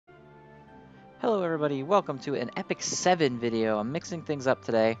Hello everybody, welcome to an Epic 7 video. I'm mixing things up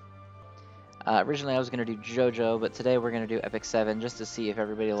today. Originally I was going to do JoJo, but today we're going to do Epic 7 just to see if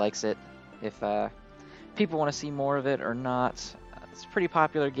everybody likes it, if people want to see more of it or not. It's a pretty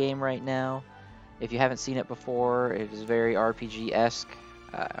popular game right now. If you haven't seen it before, it is very RPG-esque.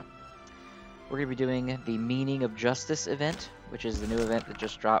 We're going to be doing the Meaning of Justice event, which is the new event that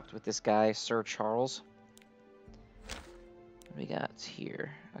just dropped with this guy, Sir Charles. What do we got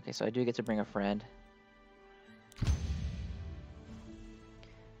here? Okay, so I do get to bring a friend.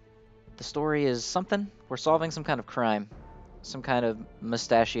 The story is something. We're solving some kind of crime. Some kind of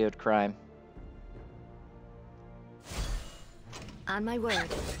mustachioed crime. On my word.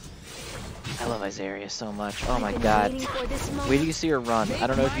 I love Izaria so much. Oh my god. Wait till you see her run. I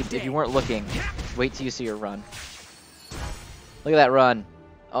don't know if you weren't looking. Wait till you see her run. Look at that run.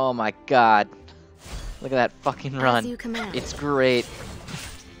 Oh my god. Look at that fucking run. It's great.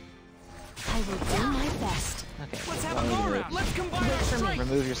 I will do my best. Okay. Let's have a go around. Let's combine.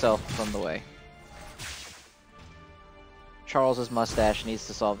 Remove yourself from the way. Charles's mustache needs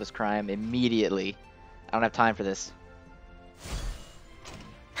to solve this crime immediately. I don't have time for this.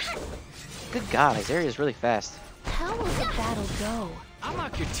 Good god, Izaria is really fast. How will the battle go? I'll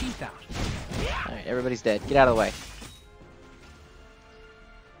knock your teeth out. Alright, everybody's dead. Get out of the way.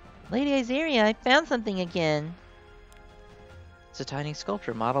 Lady Izaria, I found something again. It's a tiny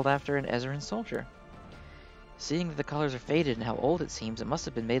sculpture modeled after an Ezran soldier. Seeing that the colors are faded and how old it seems, it must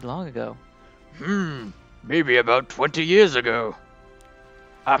have been made long ago. Maybe about 20 years ago.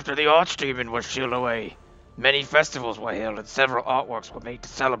 After the Archdemon was sealed away, many festivals were held and several artworks were made to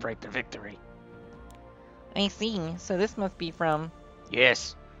celebrate the victory. I see. So this must be from...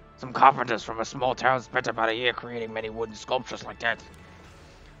 Yes, some carpenters from a small town spent about a year creating many wooden sculptures like that.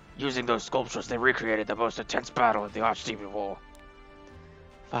 Using those sculptures, they recreated the most intense battle in the Archdemon War.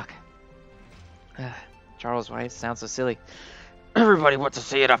 Fuck. Charles, why it sounds so silly? Everybody went to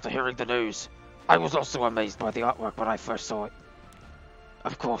see it after hearing the news. I was also amazed by the artwork when I first saw it.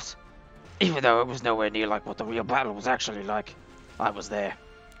 Of course, even though it was nowhere near like what the real battle was actually like, I was there.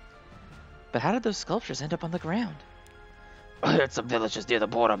 But how did those sculptures end up on the ground? I heard some villagers near the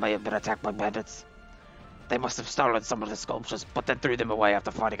border may have been attacked by bandits. They must have stolen some of the sculptures, but then threw them away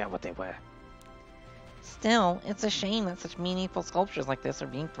after finding out what they were. Still, it's a shame that such meaningful sculptures like this are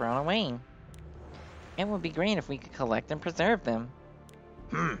being thrown away. It would be great if we could collect and preserve them.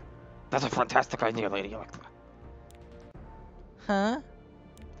 That's a fantastic idea, Lady Electra. Huh?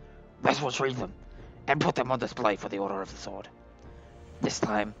 Let's retrieve them, and put them on display for the Order of the Sword. This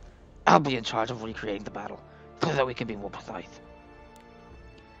time, I'll be in charge of recreating the battle, so that we can be more precise.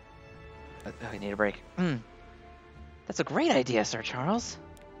 I need a break. That's a great idea, Sir Charles.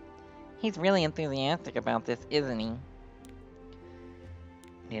 He's really enthusiastic about this, isn't he?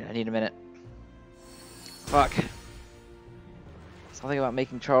 I need a minute. Fuck. Something about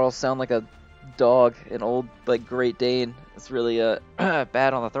making Charles sound like a dog, an old, like, Great Dane. It's really,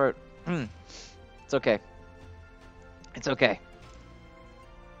 bad on the throat. It's okay. It's okay.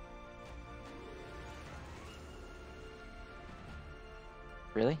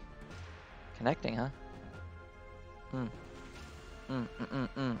 Really? Connecting, huh?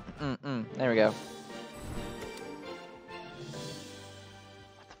 There we go.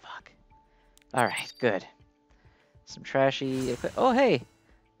 What the fuck? Alright, good. Some trashy... Oh, hey!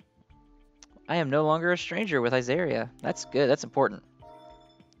 I am no longer a stranger with Izaria. That's good, that's important.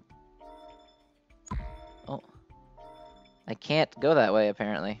 Oh. I can't go that way,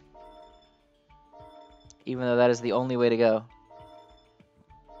 apparently. Even though that is the only way to go.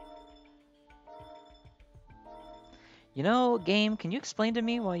 You know, game, can you explain to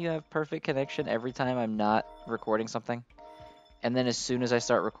me why you have perfect connection every time I'm not recording something? And then as soon as I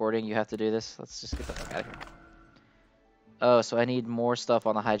start recording, you have to do this? Let's just get the fuck out of here. Oh, so I need more stuff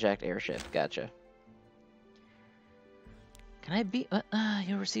on the hijacked airship. Gotcha. Can I beat...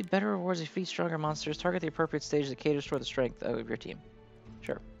 you'll receive better rewards if you defeat stronger monsters. Target the appropriate stage that caters toward the strength of your team.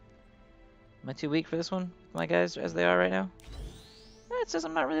 Sure. Am I too weak for this one? My guys, as they are right now? It says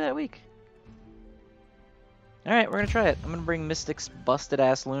I'm not really that weak. Alright, we're gonna try it. I'm gonna bring Mystic's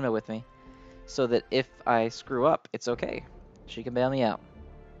busted-ass Luna with me, so that if I screw up, it's okay. She can bail me out.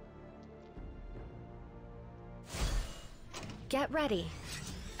 Get ready.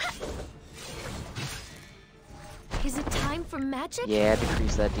 Is it time for magic? Yeah,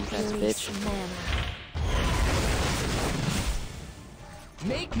 decrease that defense, Release bitch. mana.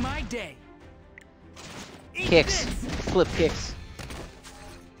 Make my day. Kicks. Flip kicks.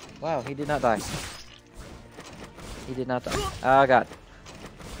 Wow, he did not die. He did not die. Oh, God.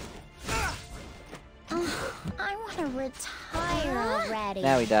 I want to rid retire already.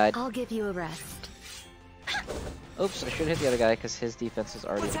 Now he died. I'll give you a rest. Oops, I should hit the other guy because his defense is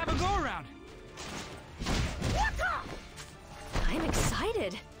already... Let's have a go around. I'm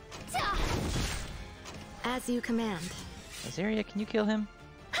excited. As you command. Azaria, can you kill him?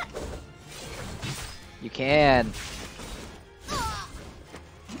 You can.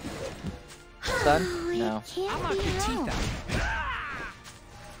 Stun? No. I'll knock your teeth out.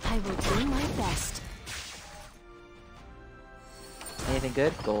 I will do my best. Anything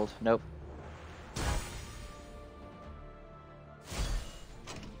good? Gold. Nope.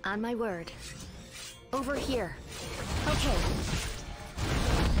 On my word. Over here. Okay.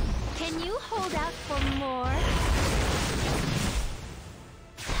 Can you hold out for more?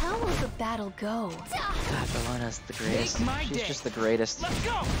 How will the battle go? God, Bellona's the greatest. Make my She's day. just the greatest. Let's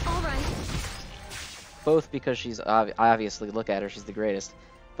go. All right. Both because she's obviously, look at her, she's the greatest.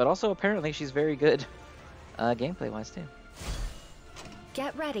 But also apparently she's very good gameplay-wise too.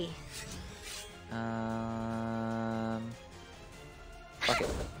 Get ready. Fuck it.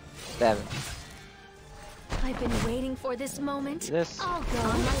 Stab him. I've been waiting for this moment. Do this. I'll go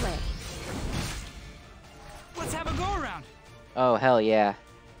on my way. Let's have a go around. Oh, hell yeah.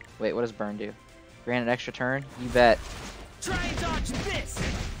 Wait, what does burn do? Grant an extra turn? You bet. Try and dodge this.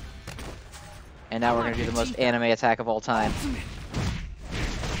 And now we're gonna do the most anime attack of all time.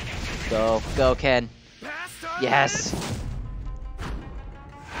 Go. Go, Ken. Yes.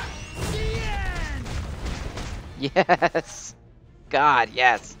 Yes. God,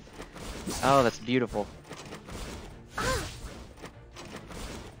 yes. Oh, that's beautiful.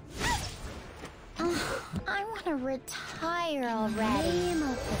 I want to retire already. Name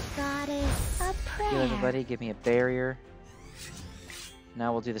of the goddess. A prayer. Heal everybody, give me a barrier.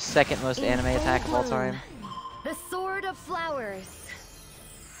 Now we'll do the second most anime attack of all time. The Sword of Flowers.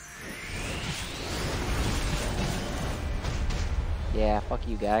 Yeah, fuck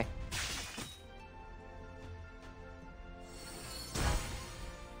you, guy.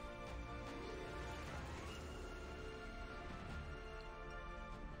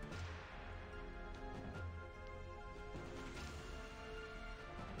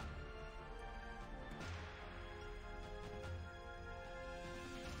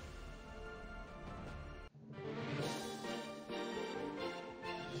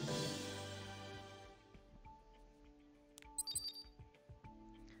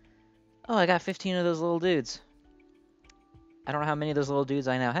 Oh, I got 15 of those little dudes. I don't know how many of those little dudes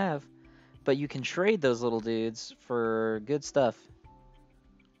I now have, but you can trade those little dudes for good stuff.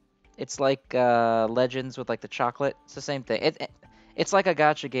 It's like Legends with like the chocolate. It's the same thing. It's like a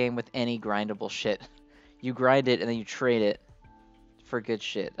gacha game with any grindable shit. You grind it and then you trade it for good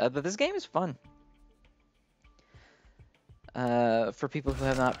shit. But this game is fun. For people who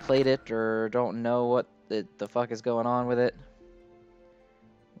have not played it or don't know what the fuck is going on with it.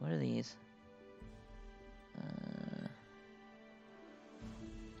 What are these?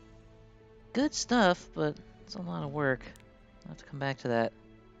 Good stuff, but it's a lot of work. I'll have to come back to that.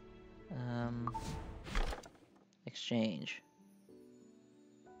 Exchange.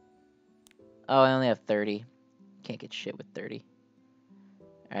 Oh, I only have 30. Can't get shit with 30.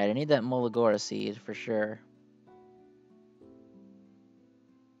 Alright, I need that Molagora seed for sure.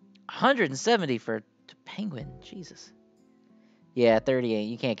 170 for Penguin. Jesus. Yeah, 38.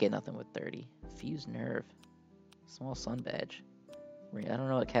 You can't get nothing with 30. Fused nerve. Small sun badge. I don't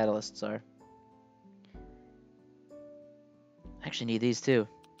know what catalysts are. I actually need these too.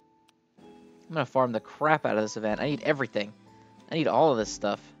 I'm gonna farm the crap out of this event. I need everything. I need all of this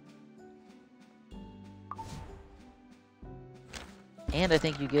stuff. And I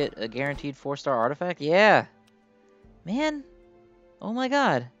think you get a guaranteed 4-star artifact. Yeah. Man. Oh my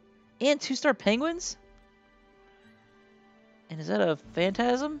god. And 2-star penguins? And is that a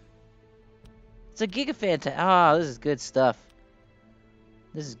phantasm? It's a Gigaphantasm. Ah, this is good stuff.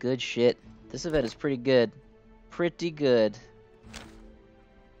 This is good shit. This event is pretty good. Pretty good.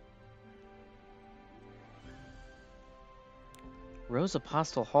 Rose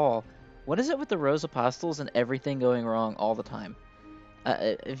Apostle Hall. What is it with the Rose Apostles and everything going wrong all the time?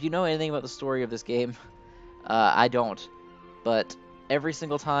 If you know anything about the story of this game, I don't. But every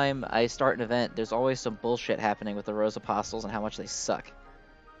single time I start an event, there's always some bullshit happening with the Rose Apostles and how much they suck.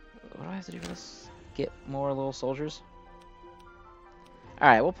 What do I have to do for this? Get more little soldiers?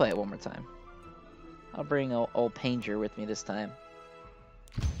 Alright, we'll play it one more time. I'll bring old Panger with me this time.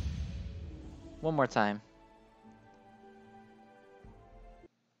 One more time.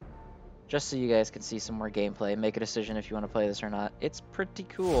 Just so you guys can see some more gameplay. Make a decision if you want to play this or not. It's pretty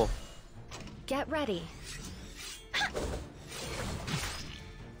cool. Get ready.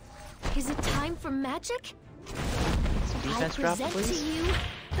 Is it time for magic? defense drop, present please? to you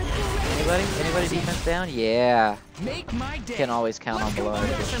the greatest Anybody? Anybody magic. defense down? Yeah. Make my day. Can always count on Let's go Bologna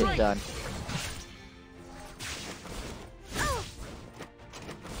to get for shit it. done.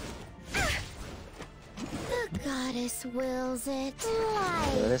 The goddess wills it. So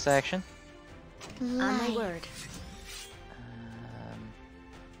Light. this action. On my word.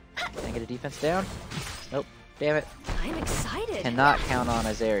 Can I get a defense down? Nope. Damn it. I'm excited. Cannot count on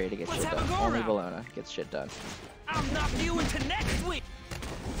Azaria to get Let's shit have a done. go Only around. Bologna gets shit done. I'll knock you into next week.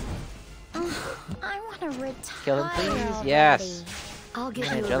 I want to retire. Kill him, please. already. Yes. I'll give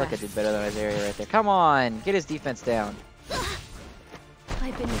Man, you a Angelica rest. did better than Azaria right there. Come on. Get his defense down.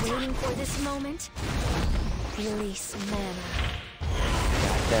 I've been waiting for this moment. Release mana.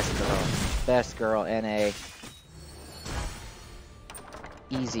 God, best girl. Best girl, NA.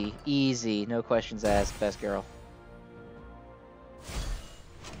 Easy. Easy. No questions asked. Best girl.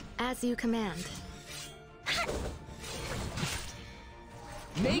 As you command.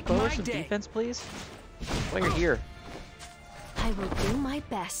 Make Lower my some day. defense, please. While you're here. I will do my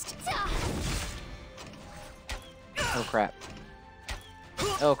best. Oh crap.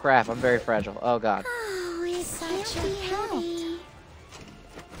 Oh crap, I'm very fragile. Oh god. Oh, it's such a pity.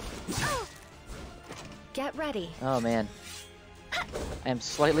 Get ready. Oh man. I am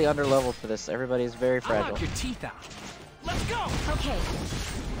slightly underleveled for this. Everybody is very I'll fragile. knock your teeth out. Let's go. Okay.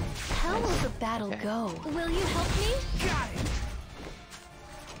 How will Nice. the battle Okay. go? Will you help me? Got it.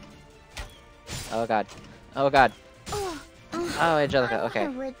 Oh god. Oh god. Oh, Oh, Angelica, okay.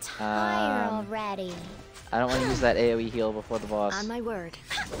 retire Um, already. I don't want to use that AoE heal before the boss. On my word.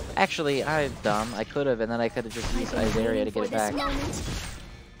 Actually, I'm dumb. I could have, and then I could have just used I've been Azaria to waiting get for it this back. moment.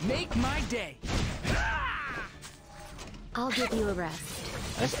 Make my day. I'll give you a rest.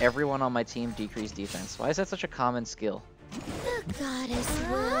 Why does everyone on my team decrease defense? Why is that such a common skill? The goddess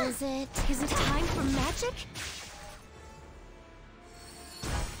wills it. Is it time for magic?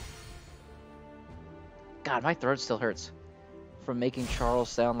 God, my throat still hurts from making Charles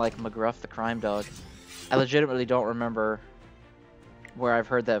sound like McGruff the crime dog. I legitimately don't remember where I've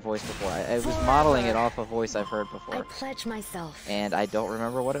heard that voice before. I was modeling it off a voice I've heard I before, pledge myself. and I don't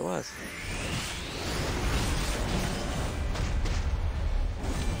remember what it was.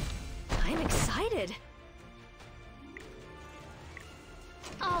 I'm excited.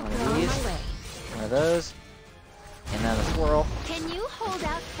 I'll One go of on these. my way. One of those, and then a swirl. Can you hold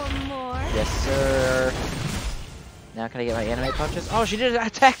out for more? Yes, sir. Now can I get my anime punches? Oh, she did it!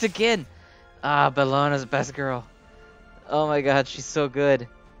 Attacked again! Ah, Bellona's best girl. Oh my god, she's so good.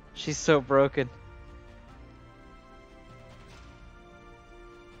 She's so broken.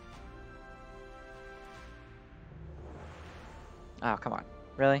 Oh, come on.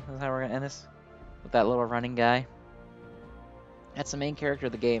 Really? That's how we're gonna end this? With that little running guy? That's the main character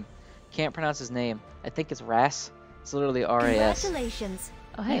of the game. Can't pronounce his name. I think it's Ras. It's literally R-A-S. Congratulations.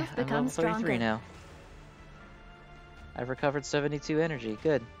 Oh hey, You've I'm become level 33 stronger. now. I've recovered 72 energy.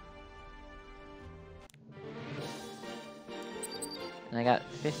 Good. And I got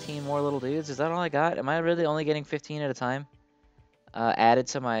 15 more little dudes. Is that all I got? Am I really only getting 15 at a time? Added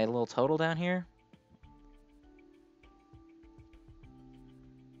to my little total down here?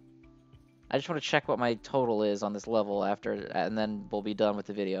 I just want to check what my total is on this level after, and then we'll be done with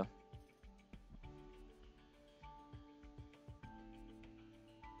the video.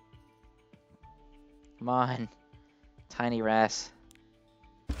 Come on. Tiny Ras.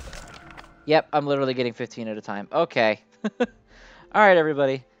 Yep, I'm literally getting 15 at a time. Okay. Alright,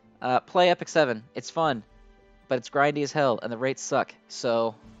 everybody. Play Epic 7. It's fun, but it's grindy as hell, and the rates suck.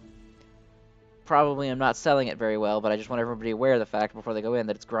 So, probably I'm not selling it very well, but I just want everybody aware of the fact before they go in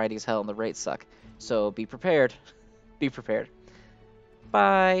that it's grindy as hell and the rates suck. So, be prepared. Be prepared.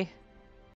 Bye.